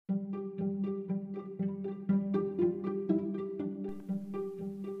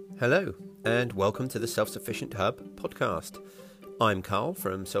Hello, and welcome to the Self-Sufficient Hub podcast. I'm Carl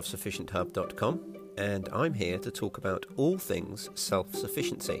from selfsufficienthub.com, and I'm here to talk about all things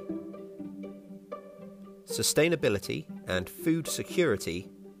self-sufficiency. Sustainability and food security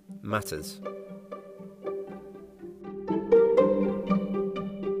matters.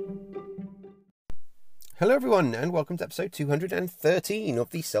 Hello everyone, and welcome to episode 213 of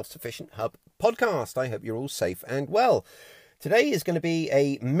the Self-Sufficient Hub podcast. I hope you're all safe and well. Today is going to be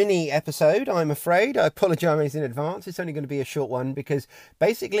a mini episode, I'm afraid. I apologise in advance. It's only going to be a short one because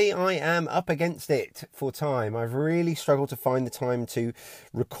basically I am up against it for time. I've really struggled to find the time to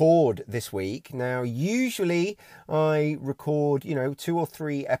record this week. Now, usually I record, 2 or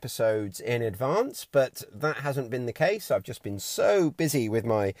 3 episodes in advance, but that hasn't been the case. I've just been so busy with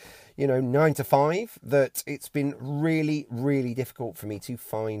my 9 to 5 that it's been really, really difficult for me to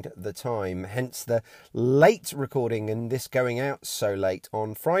find the time. Hence the late recording and this going out so late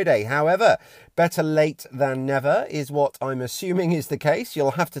on Friday. However, better late than never is what I'm assuming is the case.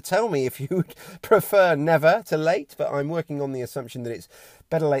 You'll have to tell me if you would prefer never to late, but I'm working on the assumption that it's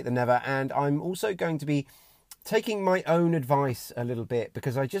better late than never. And I'm also going to be taking my own advice a little bit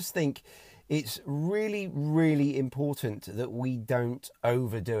because I just think it's really, really important that we don't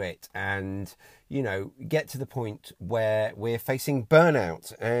overdo it and, get to the point where we're facing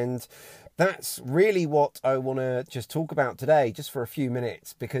burnout. And that's really what I want to just talk about today, just for a few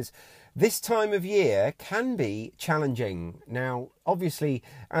minutes, because this time of year can be challenging. Now, obviously,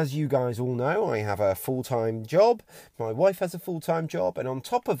 as you guys all know, I have a full-time job. My wife has a full-time job. And on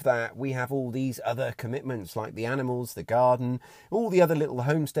top of that, we have all these other commitments like the animals, the garden, all the other little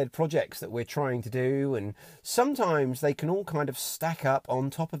homestead projects that we're trying to do. And sometimes they can all kind of stack up on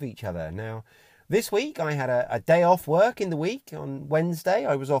top of each other. Now, this week I had a day off work in the week. On Wednesday,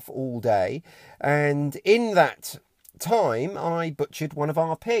 I was off all day. And in that time I butchered one of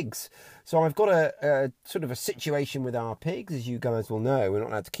our pigs. So I've got a sort of a situation with our pigs, as you guys will know. We're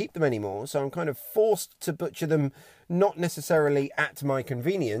not allowed to keep them anymore, so I'm kind of forced to butcher them, not necessarily at my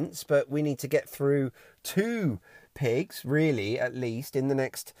convenience, but we need to get through 2 pigs, really, at least, in the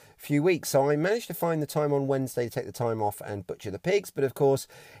next few weeks. So I managed to find the time on Wednesday to take the time off and butcher the pigs, but of course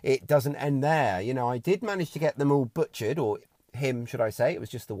it doesn't end there. I did manage to get them all butchered, or him, should I say, it was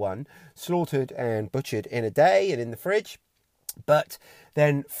just the one, slaughtered and butchered in a day and in the fridge. But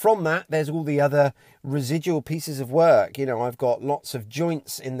then from that, there's all the other residual pieces of work. I've got lots of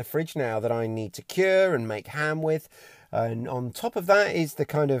joints in the fridge now that I need to cure and make ham with. And on top of that is the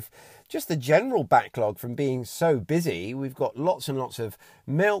kind of just the general backlog from being so busy. We've got lots and lots of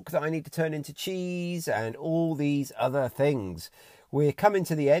milk that I need to turn into cheese and all these other things. We're coming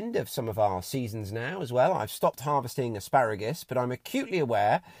to the end of some of our seasons now as well. I've stopped harvesting asparagus, but I'm acutely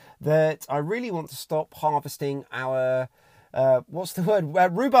aware that I really want to stop harvesting our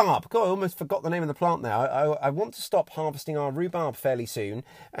rhubarb. God, I almost forgot the name of the plant now. I want to stop harvesting our rhubarb fairly soon.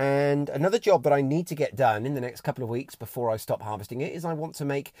 And another job that I need to get done in the next couple of weeks before I stop harvesting it is I want to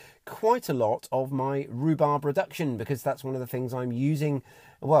make quite a lot of my rhubarb reduction, because that's one of the things I'm using.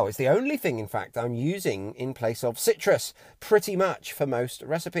 Well, it's the only thing, in fact, I'm using in place of citrus pretty much for most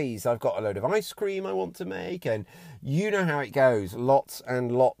recipes. I've got a load of ice cream I want to make, and you know how it goes. Lots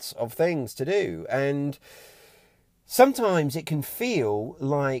and lots of things to do. And sometimes it can feel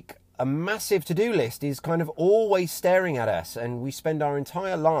like a massive to-do list is kind of always staring at us, and we spend our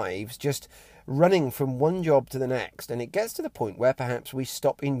entire lives just running from one job to the next, and it gets to the point where perhaps we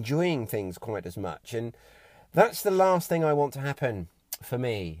stop enjoying things quite as much, and that's the last thing I want to happen for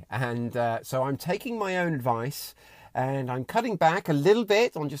me. And so I'm taking my own advice, and I'm cutting back a little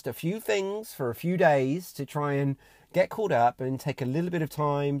bit on just a few things for a few days to try and get caught up and take a little bit of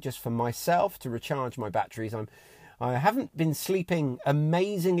time just for myself to recharge my batteries. I haven't been sleeping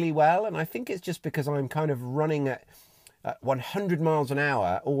amazingly well, and I think it's just because I'm kind of running at 100 miles an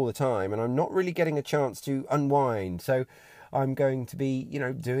hour all the time, and I'm not really getting a chance to unwind. So I'm going to be,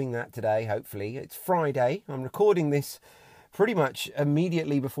 doing that today, hopefully. It's Friday. I'm recording this pretty much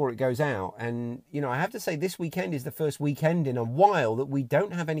immediately before it goes out. And, I have to say this weekend is the first weekend in a while that we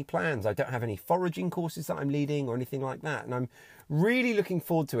don't have any plans. I don't have any foraging courses that I'm leading or anything like that. And I'm really looking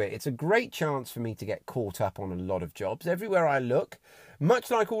forward to it. It's a great chance for me to get caught up on a lot of jobs. Everywhere I look, much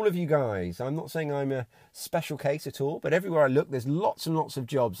like all of you guys, I'm not saying I'm a special case at all, but everywhere I look, there's lots and lots of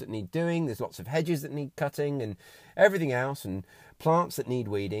jobs that need doing. There's lots of hedges that need cutting and everything else, and plants that need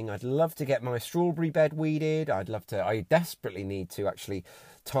weeding. I'd love to get my strawberry bed weeded. I desperately need to actually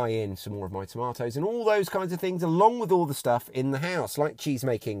tie in some more of my tomatoes and all those kinds of things, along with all the stuff in the house, like cheese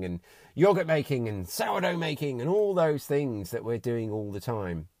making and yogurt making and sourdough making and all those things that we're doing all the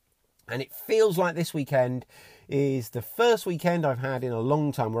time. And it feels like this weekend is the first weekend I've had in a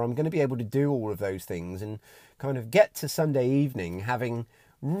long time where I'm going to be able to do all of those things and kind of get to Sunday evening having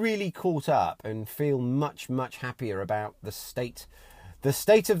really caught up and feel much, much happier about the state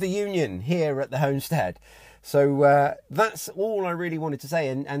of the union here at the homestead. So that's all I really wanted to say,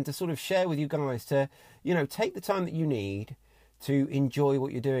 and to sort of share with you guys to, take the time that you need to enjoy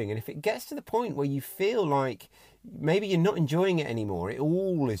what you're doing. And if it gets to the point where you feel like maybe you're not enjoying it anymore, it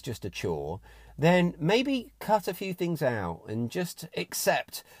all is just a chore, then maybe cut a few things out and just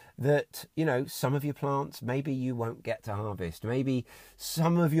accept that, some of your plants, maybe you won't get to harvest. Maybe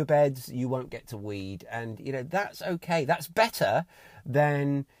some of your beds you won't get to weed. And, that's okay. That's better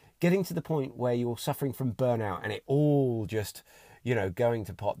than getting to the point where you're suffering from burnout and it all just, going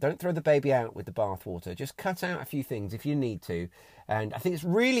to pot. Don't throw the baby out with the bathwater. Just cut out a few things if you need to. And I think it's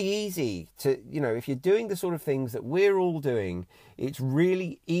really easy to, if you're doing the sort of things that we're all doing, it's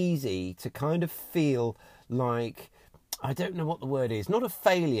really easy to kind of feel like, I don't know what the word is, not a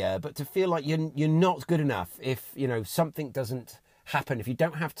failure, but to feel like you're not good enough if, something doesn't happen, if you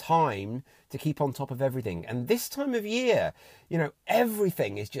don't have time to keep on top of everything. And this time of year,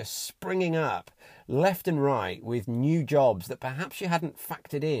 everything is just springing up left and right with new jobs that perhaps you hadn't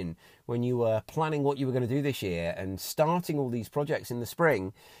factored in when you were planning what you were going to do this year and starting all these projects in the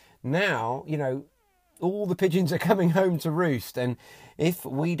spring. Now, all the pigeons are coming home to roost, and if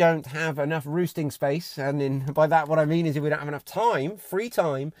we don't have enough roosting space, and by that what I mean is if we don't have enough time, free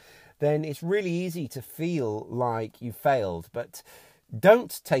time, then it's really easy to feel like you failed. But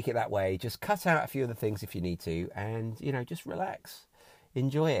don't take it that way. Just cut out a few of the things if you need to, and just relax,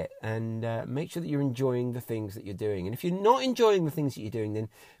 enjoy it, and make sure that you're enjoying the things that you're doing. And if you're not enjoying the things that you're doing, then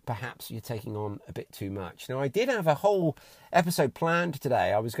perhaps you're taking on a bit too much. Now, I did have a whole episode planned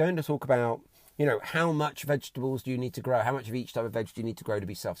today. I was going to talk about how much vegetables do you need to grow? How much of each type of veg do you need to grow to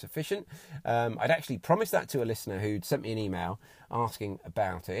be self-sufficient? I'd actually promised that to a listener who'd sent me an email asking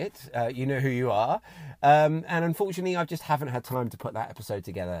about it. You know who you are. And unfortunately, I just haven't had time to put that episode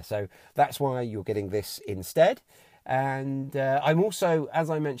together. So that's why you're getting this instead. And I'm also, as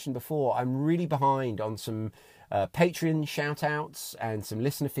I mentioned before, I'm really behind on some Patreon shout-outs and some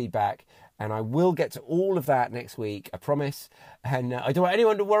listener feedback. And I will get to all of that next week, I promise. And I don't want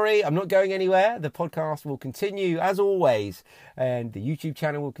anyone to worry. I'm not going anywhere. The podcast will continue as always. And the YouTube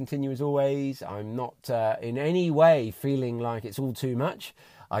channel will continue as always. I'm not in any way feeling like it's all too much.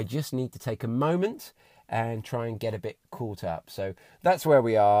 I just need to take a moment and try and get a bit caught up. So that's where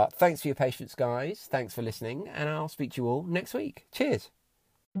we are. Thanks for your patience, guys. Thanks for listening. And I'll speak to you all next week. Cheers.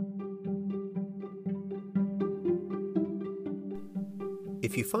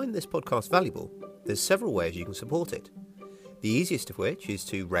 If you find this podcast valuable, there's several ways you can support it. The easiest of which is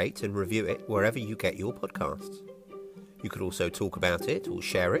to rate and review it wherever you get your podcasts. You could also talk about it or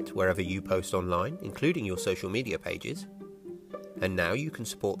share it wherever you post online, including your social media pages. And now you can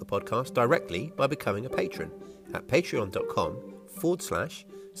support the podcast directly by becoming a patron at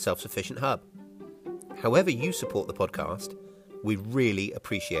patreon.com/selfsufficienthub. However you support the podcast, we really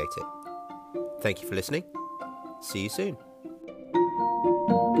appreciate it. Thank you for listening. See you soon.